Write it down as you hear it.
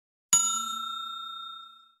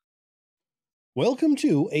Welcome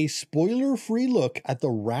to a spoiler-free look at the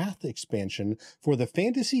Wrath expansion for the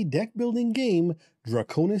fantasy deck-building game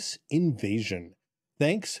Draconis Invasion.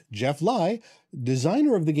 Thanks, Jeff Lai,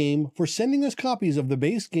 designer of the game, for sending us copies of the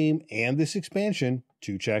base game and this expansion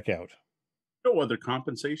to check out. No other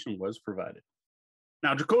compensation was provided.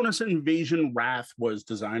 Now, Draconis Invasion Wrath was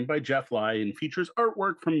designed by Jeff Lai and features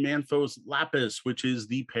artwork from Manthos Lappas, which is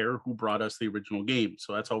the pair who brought us the original game.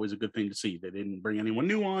 So that's always a good thing to see. They didn't bring anyone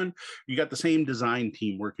new on. You got the same design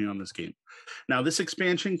team working on this game. Now, this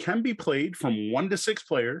expansion can be played from 1 to 6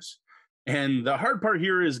 players. And the hard part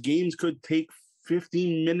here is games could take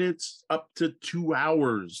 15 minutes up to 2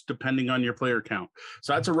 hours, depending on your player count.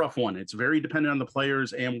 So that's a rough one. It's very dependent on the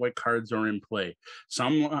players and what cards are in play.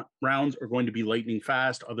 Some rounds are going to be lightning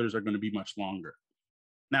fast. Others are going to be much longer.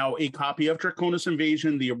 Now, a copy of Draconis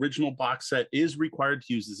Invasion, the original box set, is required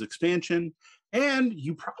to use this expansion. And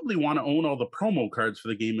you probably want to own all the promo cards for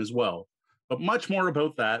the game as well. But much more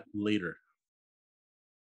about that later.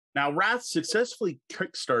 Now, Wrath successfully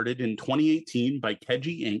kickstarted in 2018 by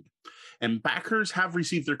Keji Inc., and backers have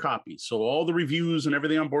received their copies. So all the reviews and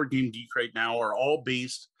everything on Board Game Geek right now are all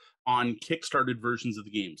based on kickstarted versions of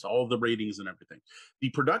the games, all of the ratings and everything.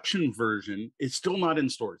 The production version is still not in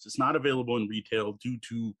stores. It's not available in retail due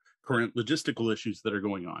to current logistical issues that are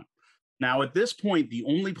going on. Now, at this point, the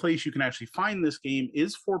only place you can actually find this game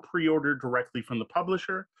is for pre-order directly from the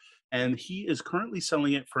publisher, and he is currently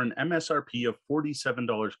selling it for an MSRP of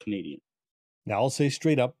 $47 Canadian. Now, I'll say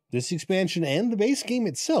straight up, this expansion and the base game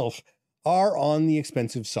itself are on the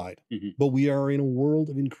expensive side, but we are in a world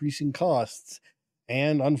of increasing costs,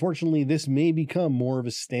 and unfortunately, this may become more of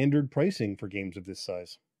a standard pricing for games of this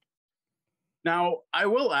size. Now, I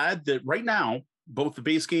will add that right now, both the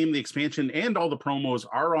base game, the expansion, and all the promos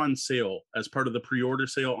are on sale as part of the pre-order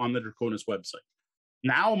sale on the Draconis website.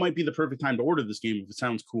 Now might be the perfect time to order this game if it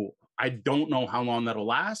sounds cool. I don't know how long that'll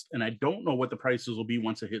last, and I don't know what the prices will be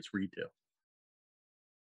once it hits retail.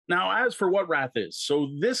 Now, as for what Wrath is, so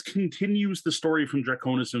this continues the story from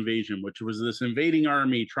Draconis Invasion, which was this invading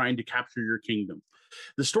army trying to capture your kingdom.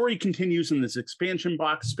 The story continues in this expansion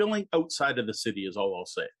box, spilling outside of the city is all I'll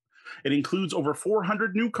say. It includes over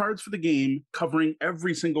 400 new cards for the game, covering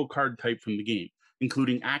every single card type from the game,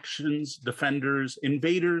 including actions, defenders,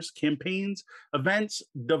 invaders, campaigns, events,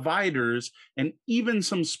 dividers, and even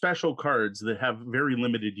some special cards that have very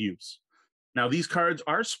limited use. Now, these cards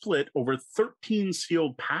are split over 13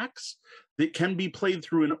 sealed packs that can be played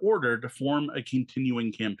through in order to form a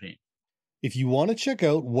continuing campaign. If you want to check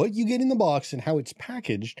out what you get in the box and how it's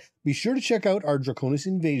packaged, be sure to check out our Draconis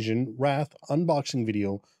Invasion Wrath unboxing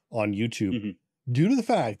video on YouTube. Due to the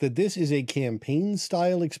fact that this is a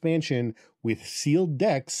campaign-style expansion with sealed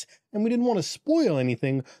decks, and we didn't want to spoil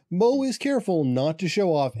anything, Mo is careful not to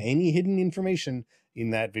show off any hidden information in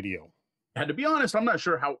that video. And to be honest, I'm not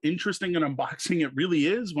sure how interesting an unboxing it really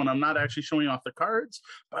is when I'm not actually showing off the cards,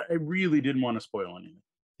 but I really didn't want to spoil anything.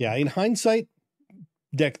 Yeah, in hindsight,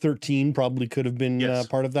 deck 13 probably could have been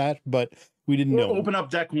part of that, but we didn't know. Open up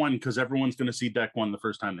deck 1 because everyone's going to see deck 1 the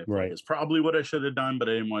first time they play. It's probably what I should have done, but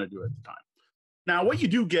I didn't want to do it at the time. Now, what you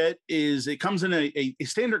do get is it comes in a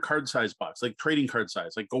standard card size box, like trading card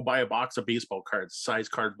size, like go buy a box of baseball cards, size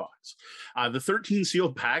card box. The 13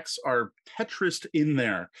 sealed packs are Tetrised in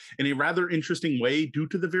there in a rather interesting way due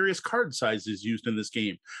to the various card sizes used in this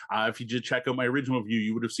game. If you did check out my original review,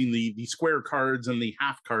 you would have seen the square cards and the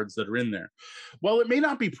half cards that are in there. While it may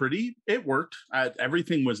not be pretty, it worked.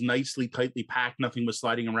 Everything was nicely, tightly packed. Nothing was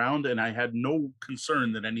sliding around, and I had no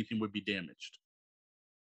concern that anything would be damaged.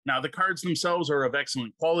 Now, the cards themselves are of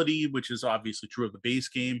excellent quality, which is obviously true of the base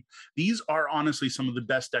game. These are honestly some of the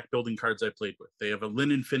best deck building cards I played with. They have a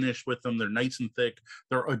linen finish with them. They're nice and thick.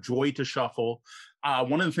 They're a joy to shuffle.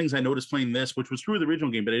 One of the things I noticed playing this, which was true of the original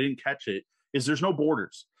game, but I didn't catch it, is there's no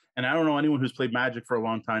borders. And I don't know anyone who's played Magic for a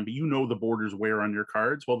long time, but you know the borders wear on your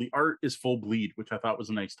cards. Well, the art is full bleed, which I thought was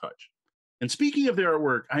a nice touch. And speaking of the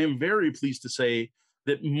artwork, I am very pleased to say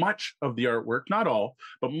that much of the artwork, not all,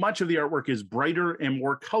 but much of the artwork is brighter and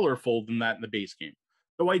more colorful than that in the base game.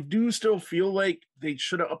 Though I do still feel like they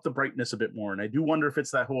should have upped the brightness a bit more. And I do wonder if it's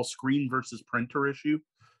that whole screen versus printer issue.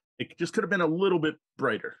 It just could have been a little bit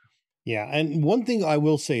brighter. Yeah, and one thing I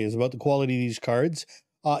will say is about the quality of these cards,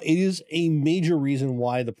 it is a major reason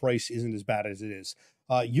why the price isn't as bad as it is.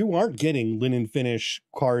 You aren't getting linen finish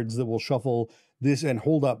cards that will shuffle this and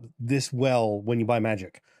hold up this well when you buy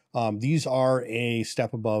Magic. These are a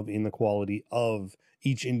step above in the quality of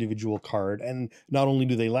each individual card. And not only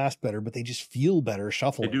do they last better, but they just feel better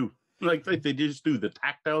shuffling. They do. Like they just do. The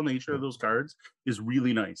tactile nature of those cards is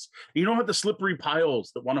really nice. You don't have the slippery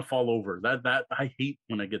piles that want to fall over. That I hate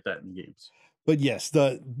when I get that in games. But yes,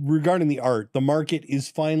 regarding the art, the market is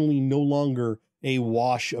finally no longer a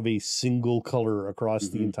wash of a single color across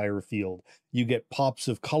the entire field. You get pops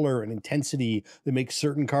of color and intensity that make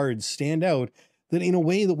certain cards stand out that in a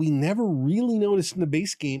way that we never really noticed in the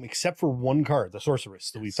base game, except for one card, the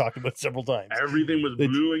Sorceress, that we've talked about several times. Everything was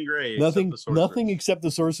blue and gray. Nothing except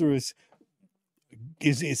the Sorceress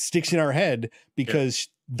it sticks in our head because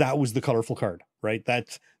that was the colorful card, right?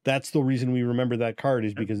 That's the reason we remember that card,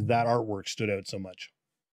 is because that artwork stood out so much.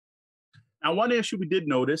 Now, one issue we did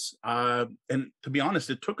notice, and to be honest,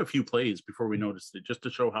 it took a few plays before we noticed it, just to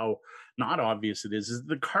show how not obvious it is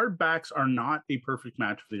the card backs are not a perfect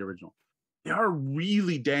match for the original. They are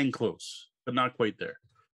really dang close, but not quite there.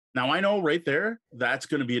 Now, I know right there, that's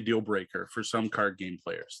going to be a deal breaker for some card game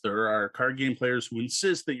players. There are card game players who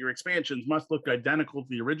insist that your expansions must look identical to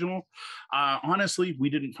the original. Honestly, we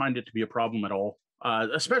didn't find it to be a problem at all.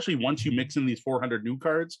 Especially once you mix in these 400 new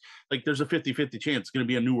cards, like there's a 50-50 chance it's going to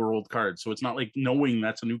be a new or old card. So it's not like knowing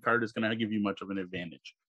that's a new card is going to give you much of an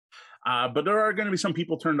advantage. But there are going to be some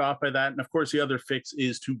people turned off by that. And of course, the other fix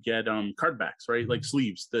is to get card backs, right? Like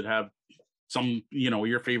sleeves that have some,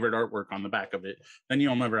 your favorite artwork on the back of it. Then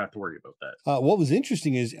you'll never have to worry about that. What was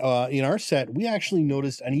interesting is in our set, we actually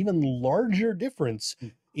noticed an even larger difference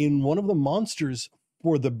in one of the monsters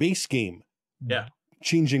for the base game. Yeah.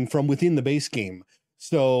 Changing from within the base game.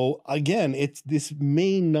 So again, this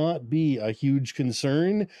may not be a huge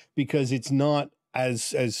concern because it's not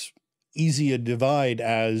as easy a divide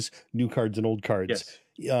as new cards and old cards.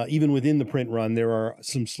 Yes. Even within the print run, there are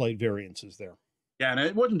some slight variances there. Yeah, and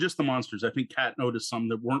it wasn't just the monsters. I think Kat noticed some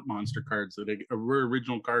that weren't monster cards, that were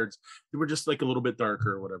original cards. They were just like a little bit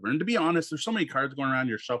darker or whatever. And to be honest, there's so many cards going around,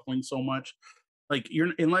 you're shuffling so much. Like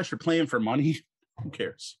unless you're playing for money, who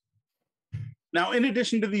cares? Now, in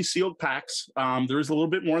addition to these sealed packs, there is a little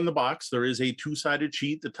bit more in the box. There is a two-sided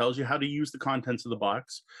sheet that tells you how to use the contents of the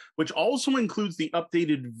box, which also includes the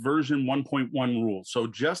updated version 1.1 rules. So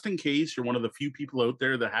just in case you're one of the few people out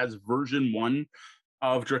there that has version 1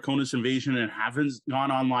 of Draconis Invasion and haven't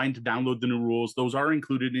gone online to download the new rules, those are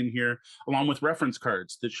included in here, along with reference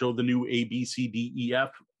cards that show the new A, B, C, D, E,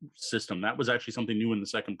 F system. That was actually something new in the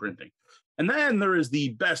second printing. And then there is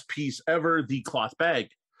the best piece ever, the cloth bag,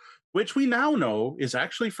 which we now know is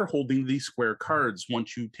actually for holding these square cards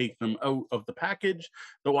once you take them out of the package,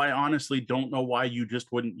 though I honestly don't know why you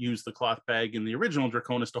just wouldn't use the cloth bag in the original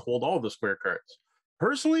Draconis to hold all the square cards.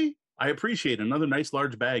 Personally, I appreciate another nice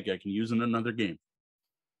large bag I can use in another game.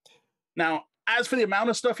 Now, as for the amount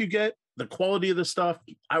of stuff you get, the quality of the stuff,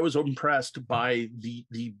 I was impressed by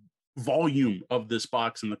the volume of this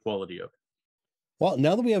box and the quality of it. Well,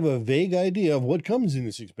 now that we have a vague idea of what comes in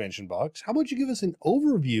this expansion box, how about you give us an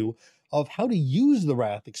overview of how to use the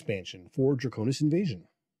Wrath expansion for Draconis Invasion?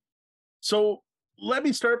 So let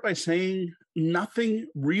me start by saying nothing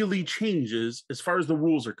really changes as far as the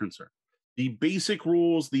rules are concerned. The basic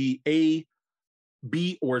rules, the A,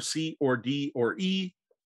 B, or C, or D, or E,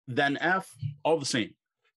 then F, all the same.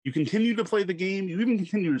 You continue to play the game. You even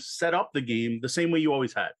continue to set up the game the same way you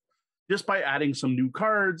always had, just by adding some new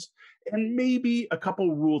cards and maybe a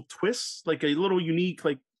couple rule twists, like a little unique,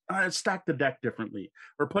 like stack the deck differently,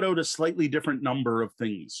 or put out a slightly different number of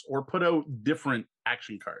things, or put out different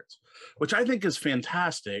action cards, which I think is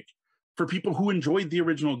fantastic for people who enjoyed the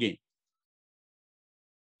original game.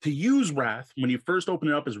 To use Wrath, when you first open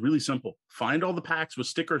it up, is really simple. Find all the packs with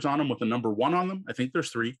stickers on them with the number 1 on them. I think there's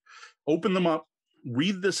 3. Open them up,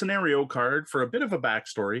 read the scenario card for a bit of a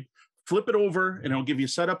backstory, flip it over, and it'll give you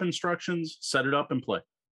setup instructions, set it up, and play.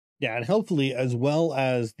 Yeah, and helpfully, as well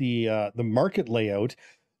as the market layout,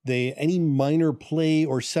 any minor play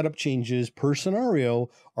or setup changes per scenario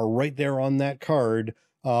are right there on that card,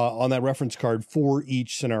 on that reference card for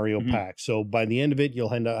each scenario pack. So by the end of it,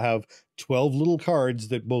 you'll end up have 12 little cards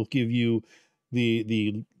that both give you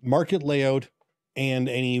the market layout and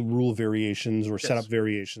any rule variations or setup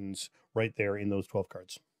variations right there in those 12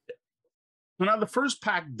 cards. So now the first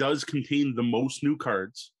pack does contain the most new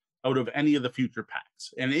cards out of any of the future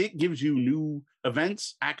packs, and it gives you new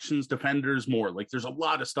events, actions, defenders, more. Like there's a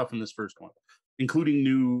lot of stuff in this first one, including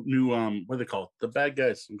new what are they called? The bad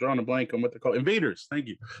guys. I'm drawing a blank on what they're called. Invaders. Thank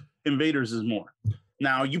you. Invaders is more.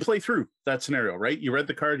 Now you play through that scenario, right? You read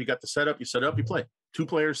the card, you got the setup, you set up, you play. 2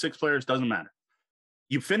 players, 6 players, doesn't matter.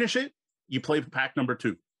 You finish it, you play pack number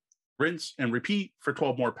 2. Rinse and repeat for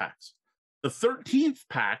 12 more packs. The 13th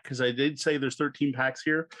pack, because I did say there's 13 packs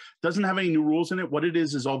here, doesn't have any new rules in it. What it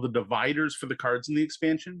is all the dividers for the cards in the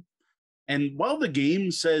expansion. And while the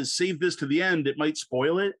game says save this to the end, it might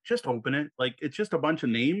spoil it. Just open it. Like, it's just a bunch of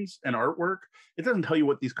names and artwork. It doesn't tell you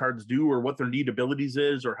what these cards do or what their neat abilities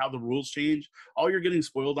is or how the rules change. All you're getting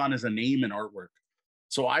spoiled on is a name and artwork.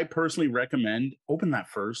 So I personally recommend open that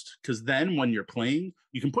first, because then when you're playing,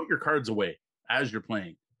 you can put your cards away as you're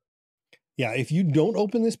playing. Yeah, if you don't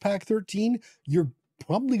open this pack 13, you're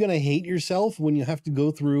probably going to hate yourself when you have to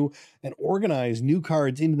go through and organize new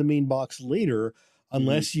cards into the main box later,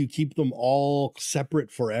 unless you keep them all separate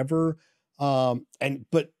forever.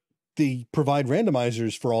 But they provide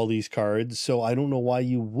randomizers for all these cards, so I don't know why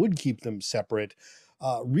you would keep them separate.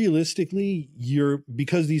 Realistically,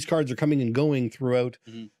 because these cards are coming and going throughout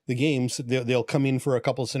the games, they'll come in for a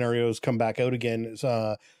couple scenarios, come back out again.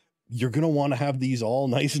 You're going to want to have these all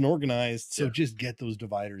nice and organized. So just get those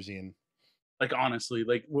dividers in. Like, honestly,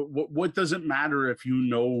 like what does it matter if you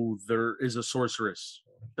know there is a sorceress?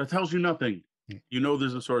 That tells you nothing. You know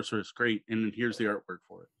there's a sorceress. Great. And here's the artwork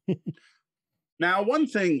for it. Now, one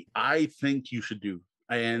thing I think you should do,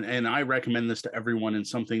 and I recommend this to everyone, and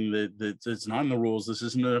something that's not in the rules. This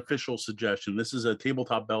isn't an official suggestion. This is a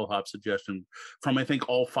Tabletop Bellhop suggestion from, I think,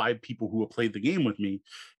 all 5 people who have played the game with me,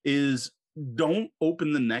 is don't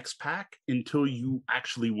open the next pack until you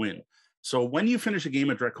actually win. So when you finish a game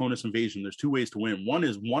of Draconis Invasion, there's 2 ways to win. One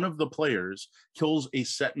is one of the players kills a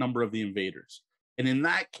set number of the invaders. And in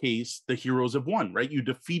that case, the heroes have won, right? You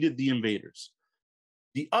defeated the invaders.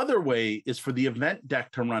 The other way is for the event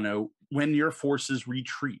deck to run out when your forces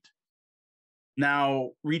retreat.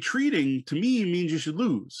 Now, retreating to me means you should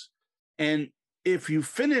lose. And if you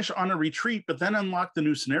finish on a retreat, but then unlock the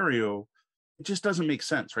new scenario, it just doesn't make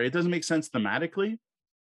sense, right? It doesn't make sense thematically.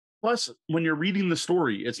 Plus, when you're reading the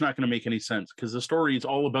story, it's not going to make any sense, because the story is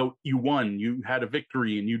all about you won, you had a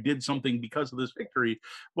victory, and you did something because of this victory.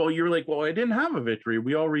 Well, you're like, well, I didn't have a victory.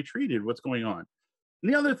 We all retreated. What's going on?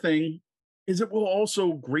 And the other thing is it will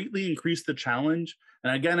also greatly increase the challenge.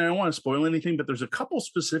 And again, I don't want to spoil anything, but there's a couple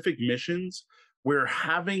specific missions where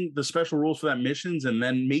having the special rules for that missions and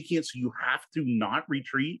then making it so you have to not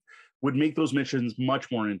retreat would make those missions much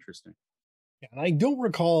more interesting. And I don't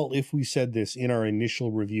recall if we said this in our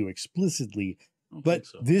initial review explicitly, but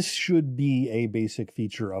this should be a basic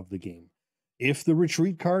feature of the game. If the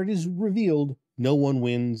retreat card is revealed, no one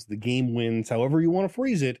wins, the game wins, however you want to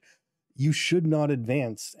phrase it. You should not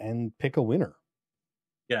advance and pick a winner.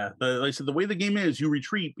 Yeah, like I said, the way the game is, you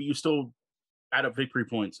retreat, but you still add up victory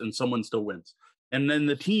points and someone still wins. And then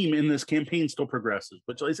the team in this campaign still progresses,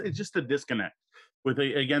 but it's just a disconnect with,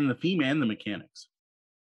 again, the theme and the mechanics.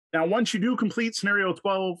 Now, once you do complete scenario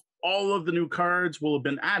 12, all of the new cards will have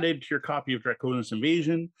been added to your copy of Draconis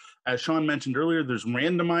Invasion. As Sean mentioned earlier, there's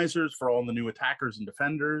randomizers for all the new attackers and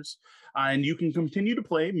defenders, and you can continue to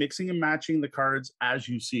play, mixing and matching the cards as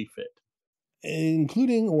you see fit.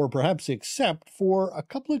 Including, or perhaps except for, a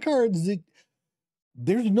couple of cards that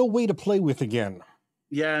there's no way to play with again.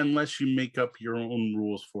 Yeah, unless you make up your own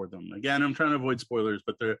rules for them. Again, I'm trying to avoid spoilers,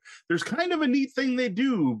 but there's kind of a neat thing they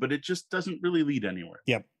do, but it just doesn't really lead anywhere.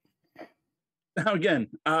 Yep. Now, again,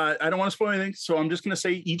 I don't want to spoil anything, so I'm just going to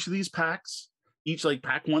say each of these packs, each like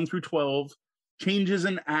pack 1 through 12, changes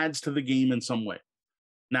and adds to the game in some way.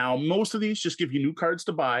 Now, most of these just give you new cards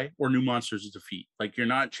to buy or new monsters to defeat. Like, you're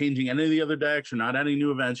not changing any of the other decks. You're not adding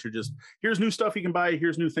new events. You're just, here's new stuff you can buy.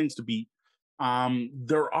 Here's new things to beat. New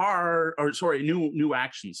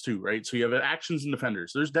actions too, right? So you have actions and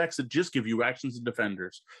defenders. There's decks that just give you actions and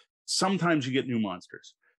defenders. Sometimes you get new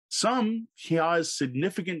monsters. Some cause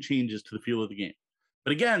significant changes to the feel of the game.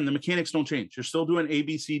 But again, the mechanics don't change. You're still doing A,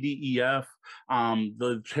 B, C, D, E, F.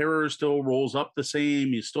 The terror still rolls up the same.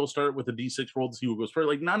 You still start with a D6 roll to see what goes first.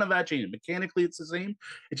 Like, none of that changes. Mechanically, it's the same.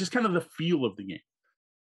 It's just kind of the feel of the game.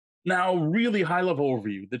 Now, really high-level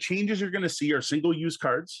overview. The changes you're going to see are single-use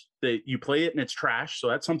cards that you play it and it's trash. So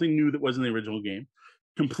that's something new that wasn't in the original game.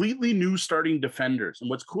 Completely new starting defenders. And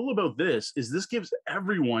what's cool about this is this gives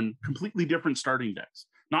everyone completely different starting decks.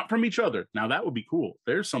 Not from each other. Now, that would be cool.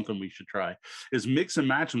 There's something we should try, is mix and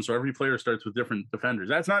match them so every player starts with different defenders.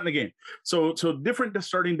 That's not in the game. So different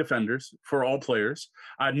starting defenders for all players.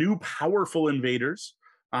 New powerful invaders.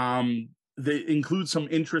 They include some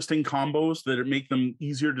interesting combos that make them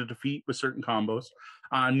easier to defeat with certain combos.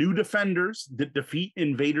 New defenders that defeat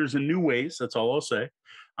invaders in new ways. That's all I'll say.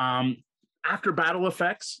 After battle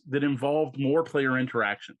effects that involved more player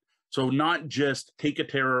interaction. So not just take a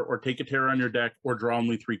terror on your deck or draw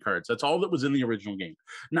only 3 cards. That's all that was in the original game.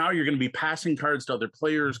 Now you're going to be passing cards to other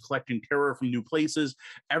players, collecting terror from new places.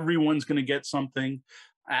 Everyone's going to get something.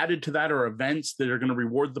 Added to that are events that are going to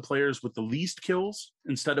reward the players with the least kills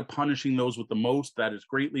instead of punishing those with the most. That is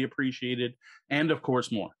greatly appreciated. And of course,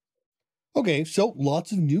 more. Okay, so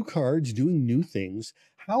lots of new cards doing new things.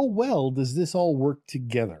 How well does this all work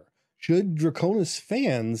together? Should Draconis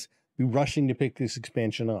fans be rushing to pick this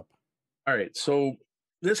expansion up? All right, so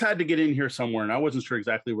this had to get in here somewhere, and I wasn't sure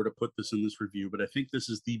exactly where to put this in this review, but I think this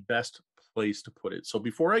is the best place to put it. So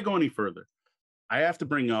before I go any further, I have to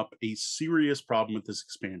bring up a serious problem with this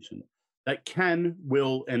expansion that can,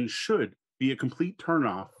 will, and should be a complete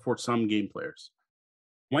turnoff for some game players.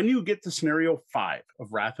 When you get to scenario 5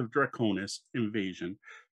 of Wrath of Draconis Invasion,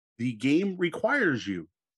 the game requires you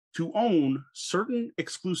to own certain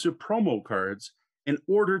exclusive promo cards in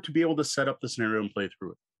order to be able to set up the scenario and play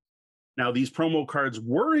through it. Now, these promo cards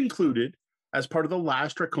were included as part of the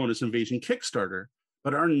last Draconis Invasion Kickstarter,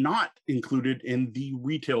 but are not included in the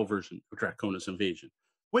retail version of Draconis Invasion,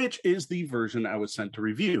 which is the version I was sent to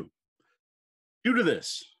review. Due to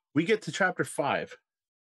this, we get to chapter 5.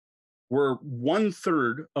 We're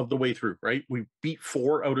 1/3 of the way through, right? We beat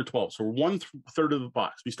 4 out of 12. So we're 1/3 of the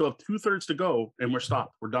box. We still have 2/3 to go, and we're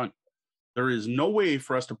stopped. We're done. There is no way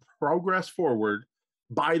for us to progress forward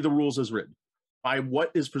by the rules as written. By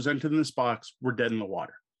what is presented in this box, we're dead in the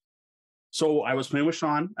water. So I was playing with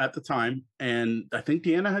Sean at the time, and I think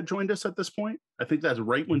Deanna had joined us at this point. I think that's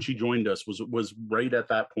right when she joined us, was right at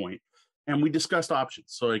that point. And we discussed options.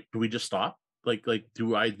 So, like, do we just stop? Like,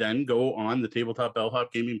 do I then go on the Tabletop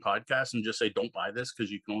Bellhop Gaming podcast and just say, don't buy this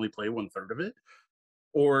because you can only play 1/3 of it?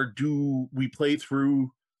 Or do we play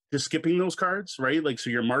through just skipping those cards, right? Like,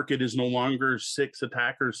 so your market is no longer 6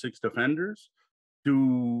 attackers, 6 defenders.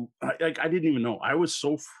 I didn't even know. I was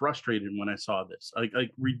so frustrated when I saw this.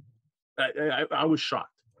 I was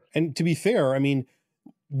shocked. And to be fair, I mean,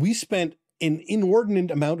 we spent an inordinate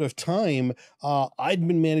amount of time. I'd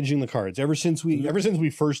been managing the cards ever since we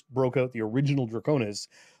first broke out the original Draconis.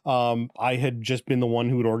 I had just been the one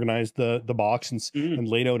who had organized the box and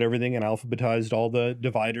laid out everything and alphabetized all the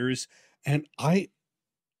dividers. And I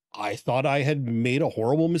thought I had made a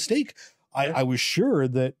horrible mistake. I was sure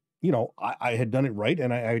that, you know, I had done it right,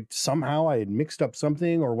 and I somehow I had mixed up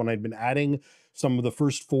something, or when I'd been adding some of the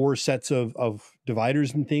first 4 sets of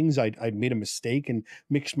dividers and things, I'd made a mistake and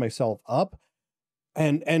mixed myself up.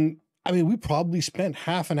 And I mean, we probably spent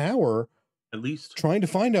half an hour at least trying to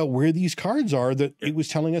find out where these cards are that it was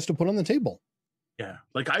telling us to put on the table. Yeah.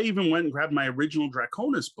 Like, I even went and grabbed my original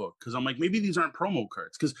Draconis book because I'm like, maybe these aren't promo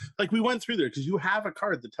cards. Because, like, we went through there because you have a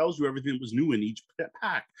card that tells you everything that was new in each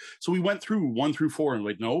pack. So we went through 1 through 4 and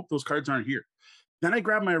like, nope, those cards aren't here. Then I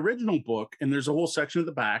grabbed my original book, and there's a whole section at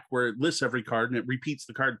the back where it lists every card and it repeats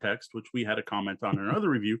the card text, which we had a comment on in another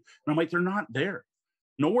review. And I'm like, they're not there.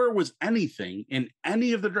 Nowhere was anything in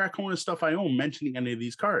any of the Draconis stuff I own mentioning any of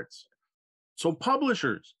these cards. So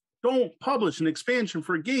publishers, don't publish an expansion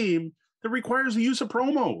for a game that requires the use of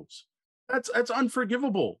promos. That's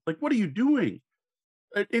unforgivable. Like, what are you doing?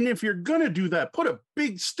 And if you're going to do that, put a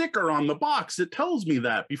big sticker on the box that tells me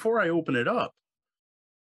that before I open it up.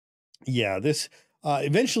 Yeah, this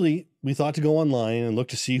eventually we thought to go online and look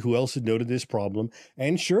to see who else had noted this problem.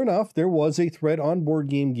 And sure enough, there was a thread on Board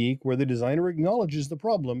Game Geek where the designer acknowledges the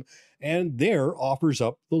problem and there offers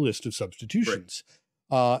up the list of substitutions.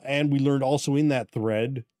 Right. And we learned also in that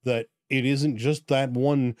thread that it isn't just that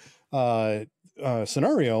one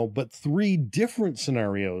scenario, but 3 different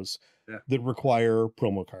scenarios that require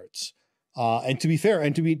promo cards. And to be fair,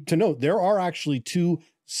 and to note, there are actually 2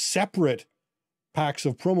 separate packs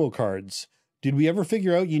of promo cards. Did we ever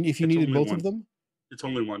figure out if you needed both of them? It's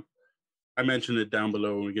only one. I mentioned it down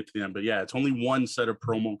below when we get to the end, but yeah, it's only one set of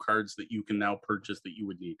promo cards that you can now purchase that you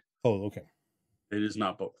would need. Oh, okay. It is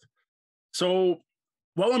not both. So,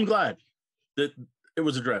 well, I'm glad that it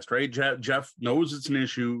was addressed, right? Jeff knows it's an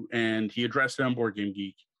issue and he addressed it on Board Game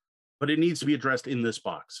Geek, but it needs to be addressed in this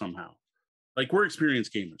box somehow. Like, we're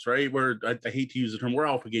experienced gamers, right? I hate to use the term, we're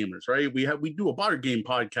alpha gamers, right? We do a board game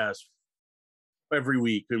podcast every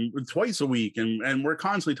week and twice a week, and we're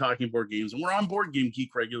constantly talking board games, and we're on Board Game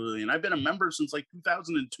Geek regularly, and I've been a member since like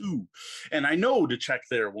 2002, and I know to check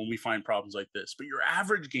there when we find problems like this. But your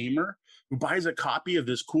average gamer who buys a copy of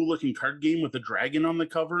this cool looking card game with a dragon on the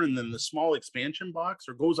cover and then the small expansion box,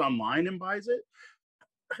 or goes online and buys it,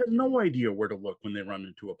 have no idea where to look when they run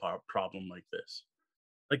into a problem like this.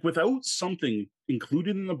 Like, without something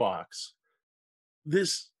included in the box,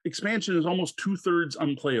 this expansion is almost 2/3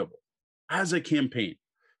 unplayable as a campaign.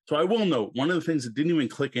 So I will note, one of the things that didn't even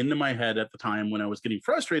click into my head at the time when I was getting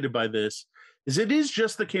frustrated by this is it is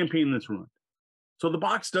just the campaign that's ruined. So the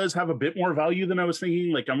box does have a bit more value than I was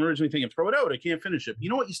thinking. Like, I'm originally thinking, throw it out, I can't finish it. You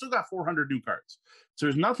know what? You still got 400 new cards. So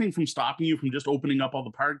there's nothing from stopping you from just opening up all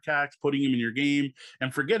the card packs, putting them in your game,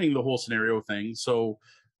 and forgetting the whole scenario thing. So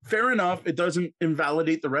Fair enough. It doesn't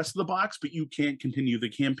invalidate the rest of the box, but you can't continue the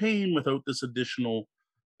campaign without this additional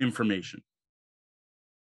information.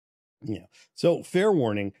 Yeah. So fair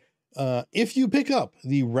warning. If you pick up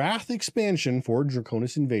the Wrath expansion for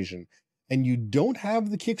Draconis Invasion and you don't have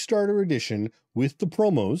the Kickstarter edition with the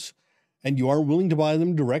promos and you aren't willing to buy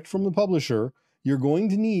them direct from the publisher, you're going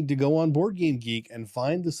to need to go on Board Game Geek and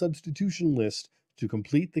find the substitution list to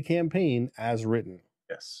complete the campaign as written.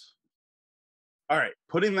 Yes. All right.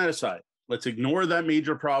 Putting that aside, let's ignore that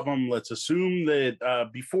major problem. Let's assume that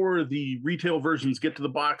before the retail versions get to the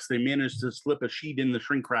box, they managed to slip a sheet in the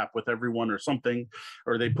shrink wrap with everyone or something,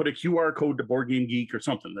 or they put a QR code to Board Game Geek or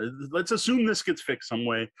something. Let's assume this gets fixed some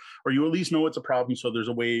way, or you at least know it's a problem, so there's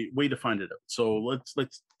a way to find it out. So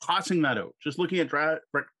let's tossing that out. Just looking at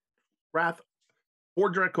Wrath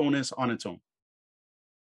for Draconis on its own.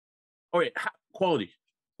 Oh wait, quality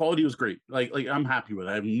was great. Like I'm happy with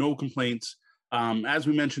it. I have no complaints. As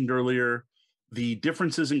we mentioned earlier, the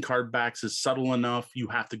differences in card backs is subtle enough. You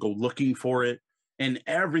have to go looking for it, and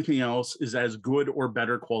everything else is as good or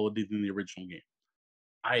better quality than the original game.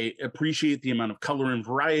 I appreciate the amount of color and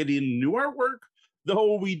variety in new artwork,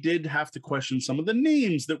 though we did have to question some of the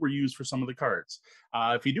names that were used for some of the cards.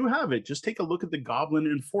 If you do have it, just take a look at the Goblin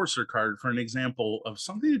Enforcer card for an example of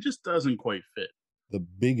something that just doesn't quite fit. The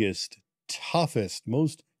biggest, toughest,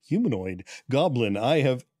 most humanoid goblin I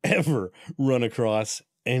have ever run across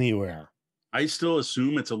anywhere. I still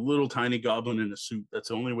assume it's a little tiny goblin in a suit. That's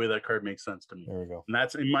the only way that card makes sense to me. There we go. And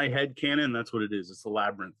that's in my head canon. That's what it is. It's the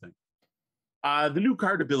labyrinth thing. The new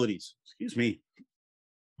card abilities, The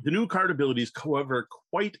new card abilities cover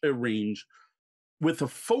quite a range with a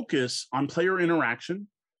focus on player interaction,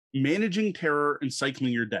 managing terror, and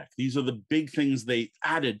cycling your deck. These are the big things they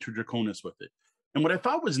added to Draconis with it. And what I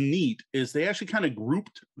thought was neat is they actually kind of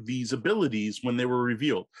grouped these abilities when they were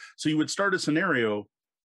revealed. So you would start a scenario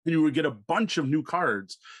and you would get a bunch of new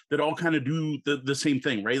cards that all kind of do the same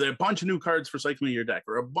thing, right? There are a bunch of new cards for cycling your deck,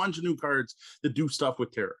 or a bunch of new cards that do stuff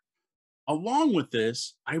with terror. Along with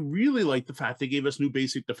this, I really like the fact they gave us new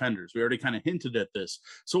basic defenders. We already kind of hinted at this.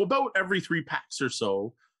 So about every 3 packs or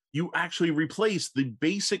so, you actually replace the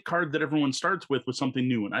basic card that everyone starts with something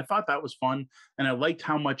new. And I thought that was fun. And I liked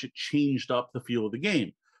how much it changed up the feel of the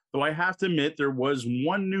game. Though I have to admit, there was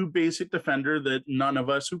one new basic defender that none of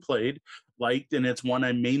us who played liked, and it's one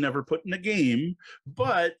I may never put in a game.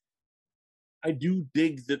 But I do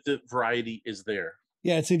dig that the variety is there.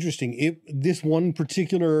 Yeah, it's interesting. This one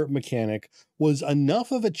particular mechanic was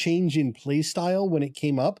enough of a change in play style when it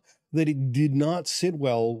came up that it did not sit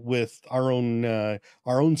well with our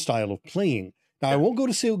own style of playing. Now, I won't go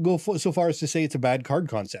so far as to say it's a bad card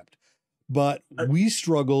concept, but we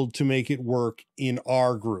struggled to make it work in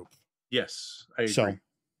our group. Yes, I agree.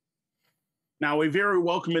 Now, a very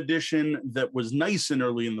welcome addition that was nice and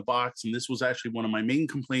early in the box, and this was actually one of my main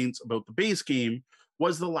complaints about the base game,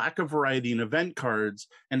 was the lack of variety in event cards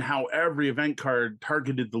and how every event card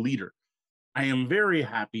targeted the leader. I am very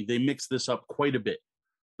happy they mixed this up quite a bit,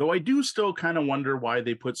 though I do still kind of wonder why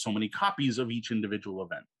they put so many copies of each individual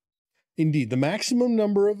event. Indeed, the maximum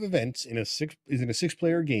number of events in a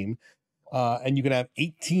 6-player game, and you can have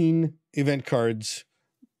 18 event cards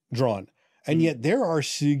drawn, and yet there are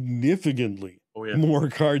significantly more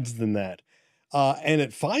cards than that. And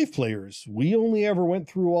at 5 players, we only ever went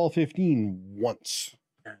through all 15 once.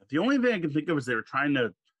 Yeah, the only thing I can think of is they were trying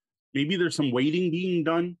to, maybe there's some weighting being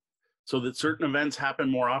done so that certain events happen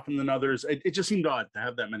more often than others. It just seemed odd to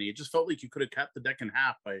have that many. It just felt like you could have cut the deck in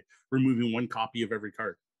half by removing 1 copy of every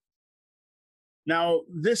card. Now,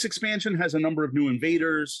 this expansion has a number of new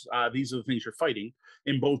invaders. These are the things you're fighting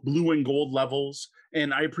in both blue and gold levels,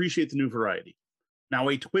 and I appreciate the new variety. Now,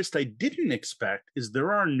 a twist I didn't expect is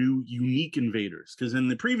there are new unique invaders, because in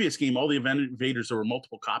the previous game, all the invaders there were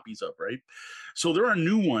multiple copies of, right? So there are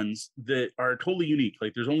new ones that are totally unique.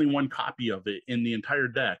 Like there's only 1 copy of it in the entire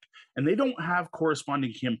deck, and they don't have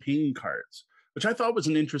corresponding campaign cards, which I thought was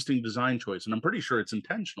an interesting design choice, and I'm pretty sure it's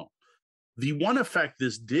intentional. The one effect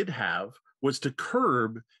this did have was to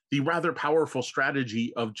curb the rather powerful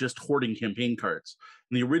strategy of just hoarding campaign cards.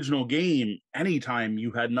 In the original game, anytime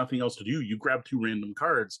you had nothing else to do, you grab 2 random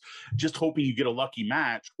cards, just hoping you get a lucky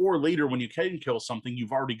match, or later when you can kill something,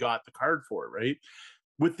 you've already got the card for it, right?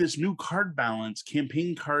 With this new card balance,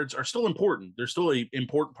 campaign cards are still important. They're still an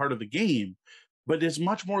important part of the game, but it's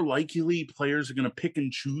much more likely players are going to pick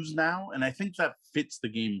and choose now, and I think that fits the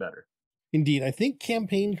game better. Indeed, I think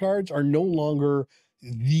campaign cards are no longer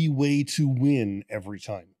the way to win every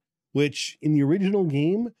time, which in the original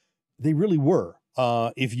game, they really were.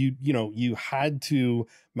 If you had to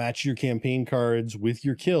match your campaign cards with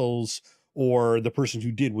your kills, or the person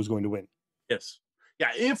who did was going to win. Yes. Yeah,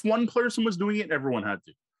 if one person was doing it, everyone had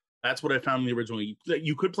to. That's what I found in the original.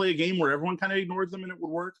 You could play a game where everyone kind of ignored them and it would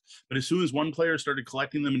work. But as soon as one player started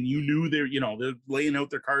collecting them and you knew they're laying out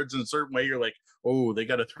their cards in a certain way, you're like, oh, they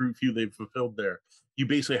got a few they've fulfilled there. You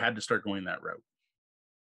basically had to start going that route.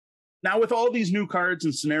 Now, with all these new cards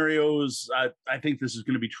and scenarios, I think this is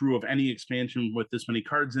going to be true of any expansion with this many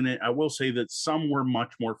cards in it. I will say that some were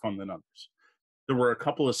much more fun than others. There were a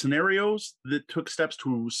couple of scenarios that took steps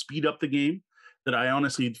to speed up the game that I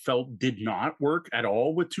honestly felt did not work at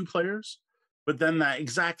all with 2 players. But then that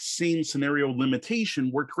exact same scenario limitation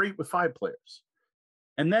worked great with 5 players.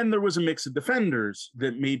 And then there was a mix of defenders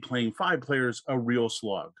that made playing 5 players a real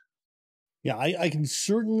slog. Yeah, I can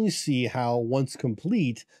certainly see how once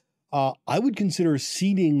complete, I would consider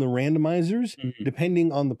seeding the randomizers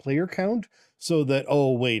depending on the player count, so that,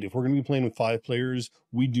 oh, wait, if we're going to be playing with 5 players,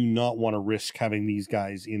 we do not want to risk having these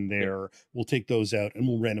guys in there. We'll take those out and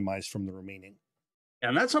we'll randomize from the remaining.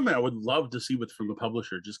 And that's something I would love to see from the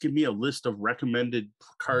publisher. Just give me a list of recommended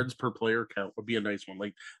cards per player count would be a nice one.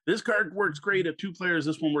 Like, this card works great at 2 players.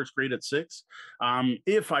 This one works great at 6.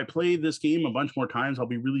 If I play this game a bunch more times, I'll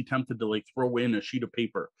be really tempted to like throw in a sheet of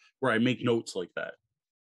paper where I make notes like that.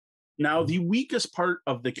 Now, the weakest part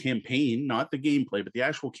of the campaign, not the gameplay, but the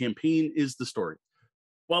actual campaign, is the story.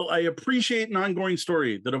 While I appreciate an ongoing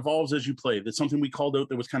story that evolves as you play, that's something we called out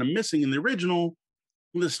that was kind of missing in the original.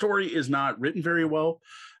 The story is not written very well.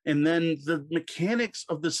 And then the mechanics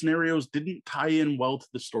of the scenarios didn't tie in well to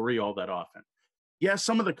the story all that often. Yeah,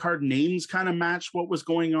 some of the card names kind of matched what was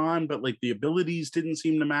going on, but like the abilities didn't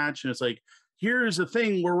seem to match. And it's like, here's a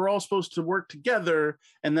thing where we're all supposed to work together,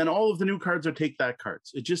 and then all of the new cards are take that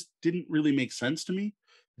cards. It just didn't really make sense to me.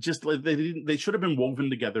 Just like they should have been woven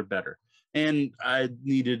together better. And I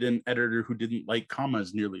needed an editor who didn't like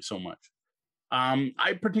commas nearly so much.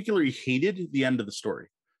 I particularly hated the end of the story,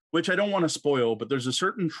 which I don't want to spoil, but there's a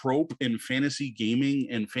certain trope in fantasy gaming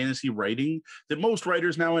and fantasy writing that most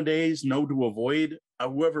writers nowadays know to avoid.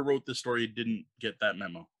 Whoever wrote this story didn't get that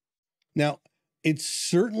memo. Now, it's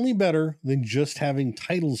certainly better than just having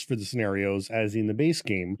titles for the scenarios as in the base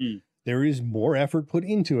game. There is more effort put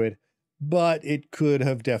into it, but it could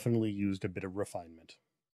have definitely used a bit of refinement.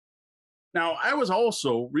 Now, I was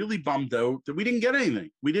also really bummed out that we didn't get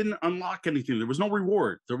anything. We didn't unlock anything. There was no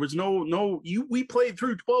reward. There was we played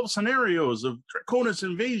through 12 scenarios of Draconis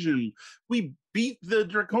Invasion. We beat the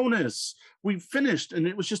Draconis. We finished, and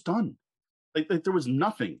it was just done. Like there was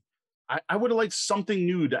nothing. I would have liked something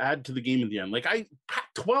new to add to the game in the end. Like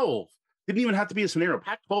Pac-12 didn't even have to be a scenario.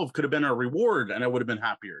 Pac-12 could have been a reward, and I would have been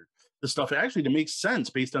happier. The stuff actually to make sense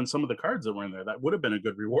based on some of the cards that were in there. That would have been a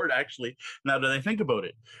good reward, actually, now that I think about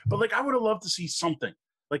it. But like, I would have loved to see something.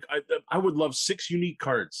 Like, I would love 6 unique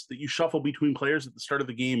cards that you shuffle between players at the start of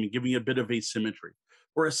the game and giving a bit of asymmetry.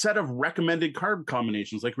 Or a set of recommended card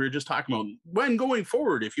combinations like we were just talking about. When going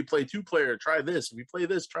forward, if you play 2-player, try this. If you play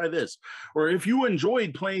this, try this. Or if you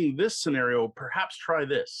enjoyed playing this scenario, perhaps try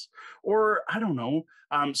this. Or, I don't know,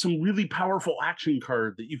 some really powerful action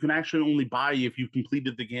card that you can actually only buy if you've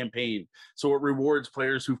completed the campaign. So it rewards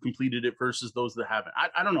players who've completed it versus those that haven't.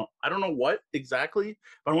 I don't know. I don't know what exactly,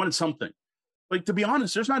 but I wanted something. Like, to be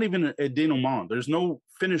honest, there's not even a denouement. There's no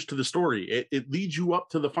finish to the story. It leads you up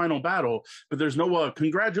to the final battle, but there's no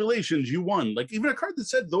congratulations, you won. Like, even a card that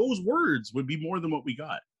said those words would be more than what we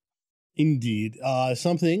got. Indeed.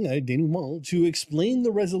 Something, a denouement, to explain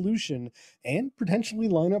the resolution and potentially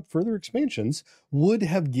line up further expansions would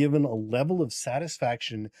have given a level of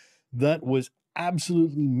satisfaction that was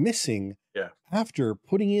absolutely missing after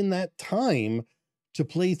putting in that time to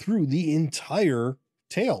play through the entire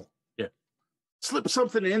tale. Slip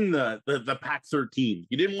something in the pack 13.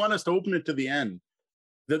 You didn't want us to open it to the end.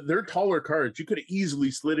 They're taller cards. You could have easily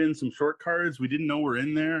slid in some short cards we didn't know were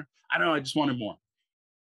in there. I don't know. I just wanted more.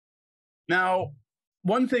 Now,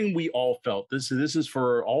 one thing we all felt, this is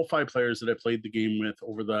for all 5 players that I played the game with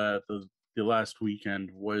over the last weekend,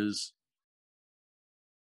 was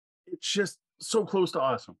it's just so close to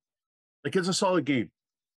awesome. Like, it's a solid game.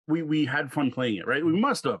 We had fun playing it, right? We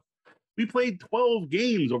must have. We played 12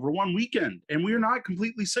 games over one weekend, and we are not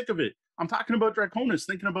completely sick of it. I'm talking about Draconis,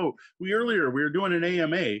 thinking about, we were doing an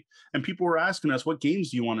AMA, and people were asking us, what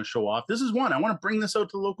games do you want to show off? This is one. I want to bring this out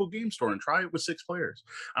to the local game store and try it with 6 players.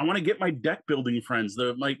 I want to get my deck building friends,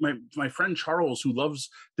 my friend Charles, who loves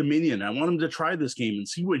Dominion. I want him to try this game and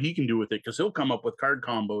see what he can do with it, because he'll come up with card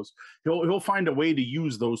combos. He'll find a way to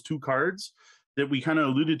use those 2 cards that we kind of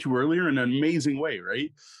alluded to earlier in an amazing way, right?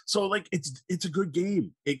 So like, it's a good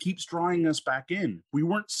game. It keeps drawing us back in. We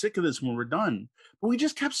weren't sick of this when we're done, but we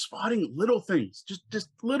just kept spotting little things, just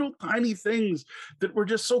little tiny things that were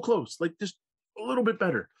just so close, like just a little bit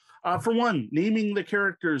better. For one, naming the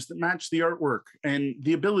characters that match the artwork and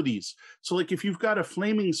the abilities. So like if you've got a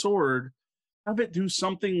flaming sword, have it do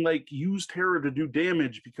something like use terror to do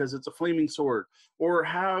damage because it's a flaming sword, or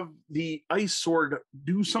have the ice sword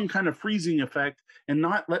do some kind of freezing effect and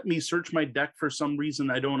not let me search my deck for some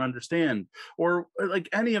reason I don't understand, or like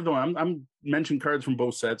any of them. I'm mentioning cards from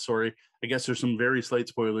both sets. Sorry, I guess there's some very slight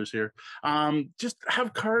spoilers here. Just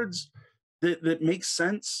have cards that make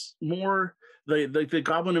sense more. The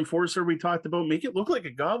Goblin Enforcer we talked about, make it look like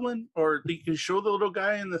a goblin, or you can show the little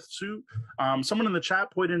guy in the suit. Someone in the chat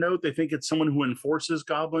pointed out they think it's someone who enforces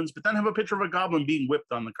goblins, but then have a picture of a goblin being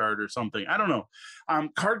whipped on the card or something. I don't know.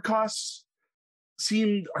 Card costs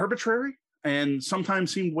seemed arbitrary and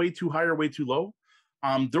sometimes seemed way too high or way too low.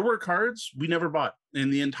 There were cards we never bought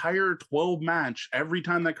in the entire 12 match. Every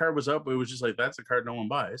time that card was up, it was just like, that's a card no one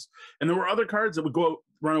buys. And there were other cards that would go out,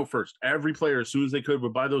 run out first. Every player, as soon as they could,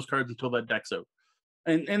 would buy those cards until that deck's out.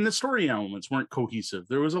 And the story elements weren't cohesive.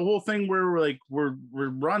 There was a whole thing where we're like, we're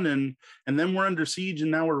running, and then we're under siege,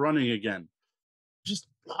 and now we're running again. Just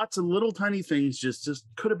lots of little tiny things just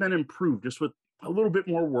could have been improved, just with a little bit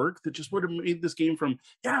more work, that just would have made this game from,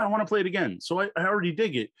 yeah, I want to play it again, so I already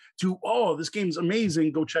dig it, to, oh, this game's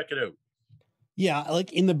amazing, go check it out. Yeah,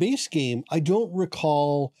 like in the base game, I don't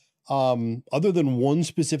recall, other than one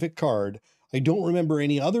specific card, I don't remember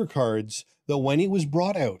any other cards that when it was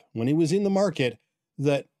brought out, when it was in the market,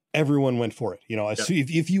 that everyone went for it. You know, so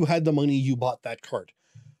if you had the money, you bought that card.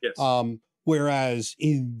 Yes. Whereas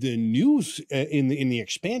in the news, in the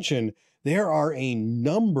expansion, there are a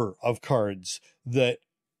number of cards that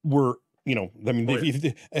were, you know, I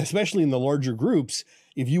mean, especially in the larger groups,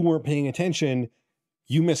 if you weren't paying attention,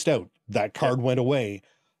 you missed out. That card went away.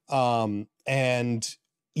 And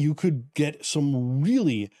you could get some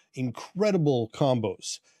really incredible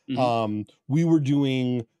combos. We were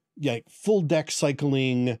doing like full deck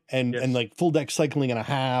cycling and like full deck cycling and a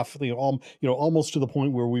half, almost to the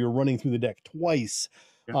point where we were running through the deck twice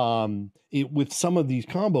with some of these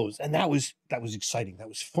combos. And that was exciting. That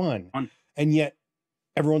was fun. And yet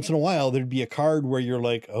every once in a while there'd be a card where you're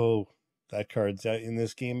like, oh, that card's out in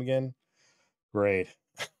this game again. Great.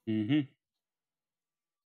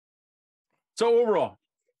 So overall,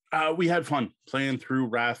 we had fun playing through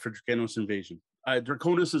Wrath for Draconis Invasion.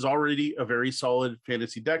 Draconis is already a very solid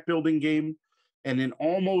fantasy deck building game, and in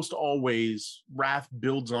almost all ways, Wrath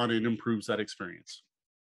builds on and improves that experience.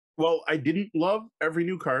 Well, I didn't love every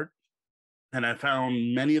new card, and I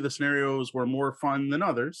found many of the scenarios were more fun than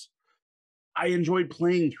others. I enjoyed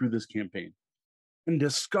playing through this campaign and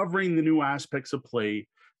discovering the new aspects of play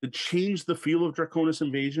that changed the feel of Draconis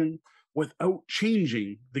Invasion without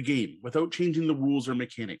changing the game, without changing the rules or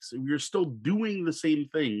mechanics. We were still doing the same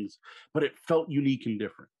things, but it felt unique and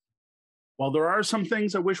different. While there are some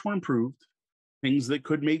things I wish were improved, things that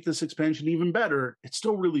could make this expansion even better, it's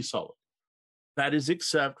still really solid. That is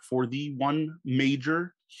except for the one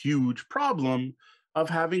major, huge problem of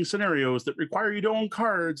having scenarios that require you to own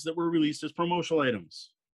cards that were released as promotional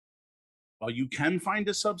items. While you can find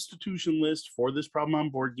a substitution list for this problem on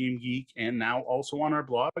Board Game Geek and now also on our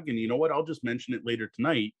blog, and you know what, I'll just mention it later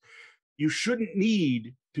tonight, you shouldn't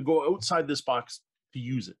need to go outside this box to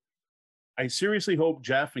use it. I seriously hope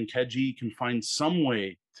Jeff and Keji can find some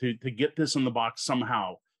way to get this in the box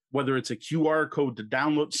somehow, whether it's a QR code to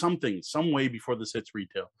download something, some way before this hits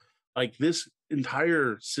retail. Like, this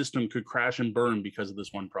entire system could crash and burn because of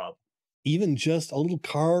this one problem. Even just a little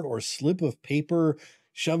card or slip of paper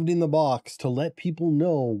shoved in the box to let people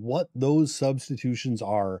know what those substitutions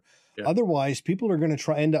are. Otherwise, people are going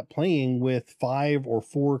to end up playing with 5 or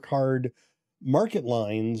 4 card market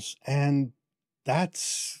lines, and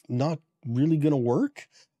that's not really going to work.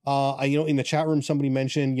 In the chat room, somebody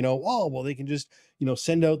mentioned, oh, well, they can just,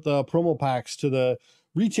 send out the promo packs to the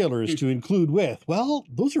retailers to include with. Well,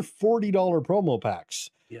 those are $40 promo packs.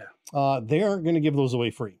 They aren't going to give those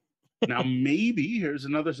away free. Now, maybe here's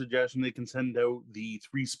another suggestion. They can send out the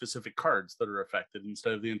 3 specific cards that are affected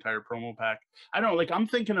instead of the entire promo pack. I don't know, like, I'm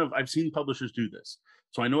thinking of, I've seen publishers do this,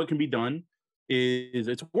 so I know it can be done.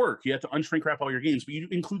 It's work. You have to unshrink wrap all your games, but you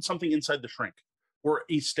include something inside the shrink, or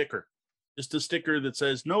a sticker, just a sticker that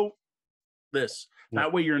says, no, this.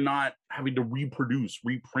 That way you're not having to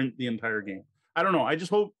reprint the entire game. I don't know. I just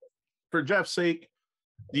hope, for Jeff's sake,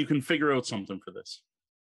 you can figure out something for this.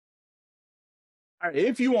 All right,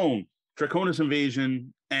 if you own Draconis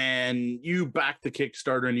Invasion and you backed the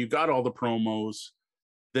Kickstarter and you got all the promos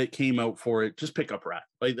that came out for it, just pick up Wrath.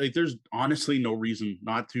 Like there's honestly no reason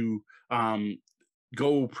not to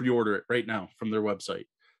go pre-order it right now from their website.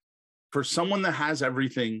 For someone that has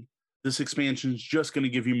everything, this expansion is just going to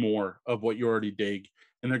give you more of what you already dig.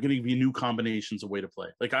 and they're going to give you new combinations of way to play.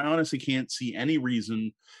 Like, I honestly can't see any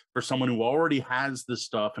reason for someone who already has this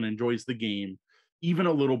stuff and enjoys the game even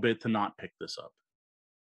a little bit to not pick this up.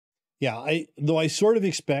 Yeah, I sort of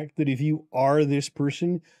expect that if you are this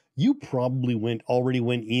person, you probably already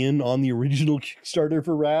went in on the original Kickstarter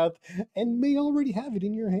for Wrath and may already have it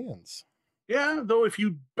in your hands. Yeah, though if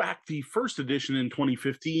you backed the first edition in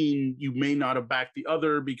 2015, you may not have backed the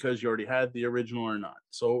other because you already had the original or not.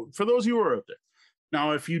 So for those of you who are out there.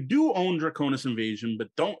 Now, if you do own Draconis Invasion but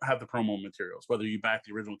don't have the promo materials, whether you backed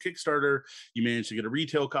the original Kickstarter, you managed to get a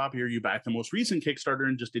retail copy, or you backed the most recent Kickstarter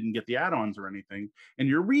and just didn't get the add-ons or anything, and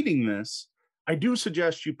you're reading this, I do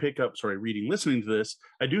suggest you pick up, listening to this,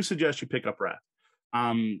 I do suggest you pick up Wrath.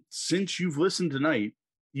 Since you've listened tonight,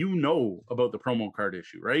 you know about the promo card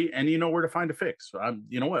issue, right? And you know where to find a fix.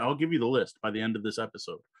 You know what? I'll give you the list by the end of this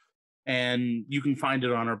episode. And you can find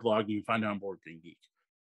it on our blog. You can find it on Board Game Geek.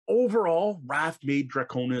 Overall, Wrath made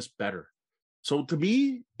Draconis better. So to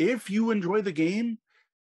me, if you enjoy the game,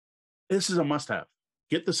 this is a must-have.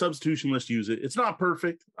 Get the substitution list, use it. It's not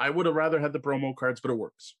perfect. I would have rather had the promo cards, but it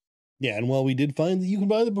works. Yeah, and while we did find that you can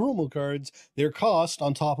buy the promo cards, their cost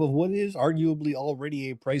on top of what is arguably already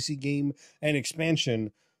a pricey game and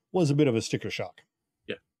expansion was a bit of a sticker shock.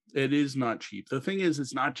 Yeah, it is not cheap. The thing is,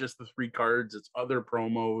 it's not just the 3 cards, it's other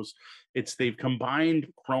promos. They've combined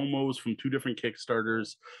promos from 2 different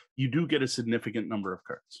Kickstarters. You do get a significant number of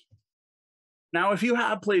cards. Now, if you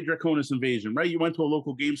have played Draconis Invasion, right, you went to a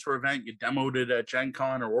local game store event, you demoed it at Gen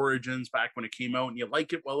Con or Origins back when it came out, and you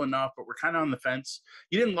like it well enough, but we're kind of on the fence.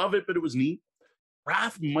 You didn't love it, but it was neat.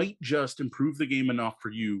 Wrath might just improve the game enough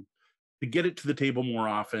for you to get it to the table more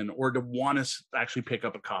often, or to want to actually pick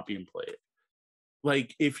up a copy and play it.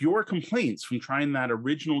 Like, if your complaints from trying that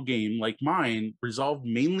original game, like mine, resolved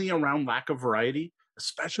mainly around lack of variety,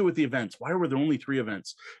 especially with the events. Why were there only 3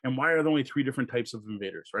 events? And why are there only 3 different types of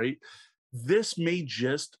invaders, right? This may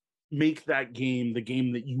just make that game the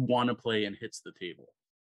game that you want to play and hits the table.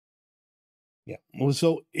 Yeah. Well,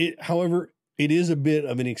 so however, it is a bit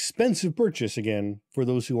of an expensive purchase again for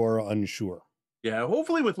those who are unsure. Yeah,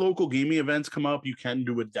 hopefully with local gaming events come up, you can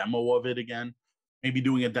do a demo of it again. Maybe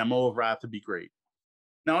doing a demo of Wrath would be great.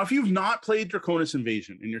 Now, if you've not played Draconis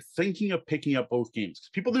Invasion and you're thinking of picking up both games,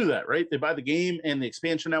 because people do that, right? They buy the game and the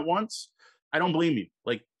expansion at once. I don't blame you.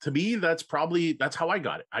 Like, to me, that's how I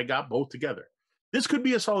got it. I got both together. This could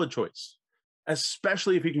be a solid choice,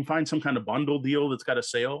 especially if you can find some kind of bundle deal that's got a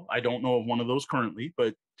sale. I don't know of one of those currently,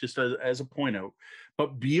 but just as a point out.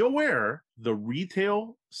 But be aware, the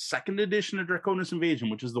retail 2nd edition of Draconis Invasion,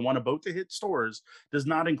 which is the one about to hit stores, does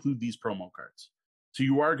not include these promo cards. So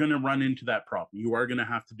you are going to run into that problem. You are going to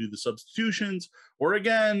have to do the substitutions, or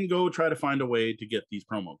again, go try to find a way to get these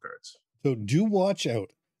promo cards. So do watch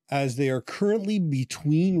out, as they are currently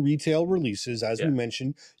between retail releases. As we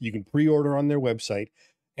mentioned, you can pre-order on their website.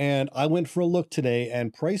 And I went for a look today,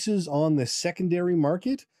 and prices on the secondary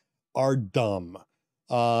market are dumb.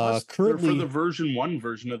 Currently, for the version 1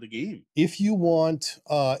 version of the game. If you want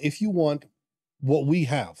what we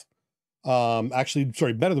have,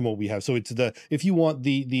 better than what we have. So it's if you want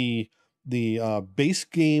the base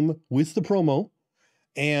game with the promo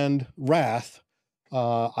and Wrath,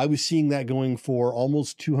 I was seeing that going for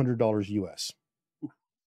almost $200 US.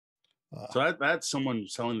 So that's someone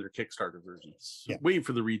selling their Kickstarter versions. So wait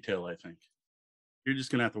for the retail, I think. You're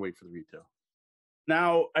just going to have to wait for the retail.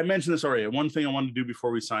 Now, I mentioned this already. One thing I wanted to do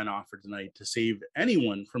before we sign off for tonight to save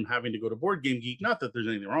anyone from having to go to Board Game Geek, not that there's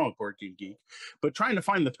anything wrong with Board Game Geek, but trying to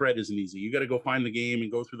find the thread isn't easy. You got to go find the game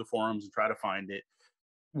and go through the forums and try to find it.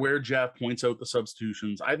 Where Jeff points out the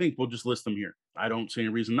substitutions, I think we'll just list them here. I don't see any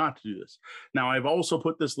reason not to do this. Now, I've also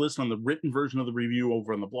put this list on the written version of the review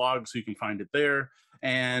over on the blog, so you can find it there.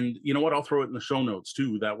 And you know what? I'll throw it in the show notes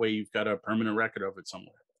too. That way you've got a permanent record of it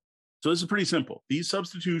somewhere. So this is pretty simple. These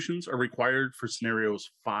substitutions are required for scenarios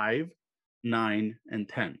 5, 9, and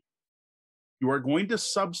 10. You are going to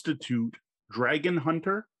substitute Dragon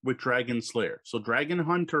Hunter with Dragon Slayer. So Dragon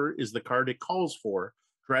Hunter is the card it calls for.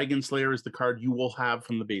 Dragon Slayer is the card you will have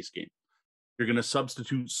from the base game. You're going to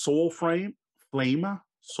substitute Soul Flame with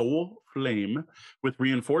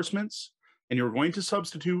reinforcements, and you're going to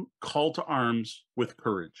substitute Call to Arms with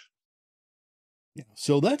Courage. Yeah.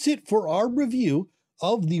 So that's it for our review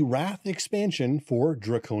of the Wrath expansion for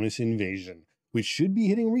Draconis Invasion, which should be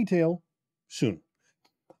hitting retail soon.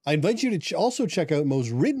 I invite you to also check out Mo's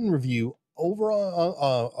written review over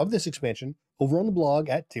of this expansion over on the blog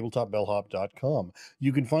at tabletopbellhop.com.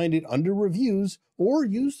 You can find it under reviews or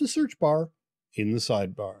use the search bar in the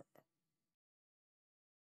sidebar.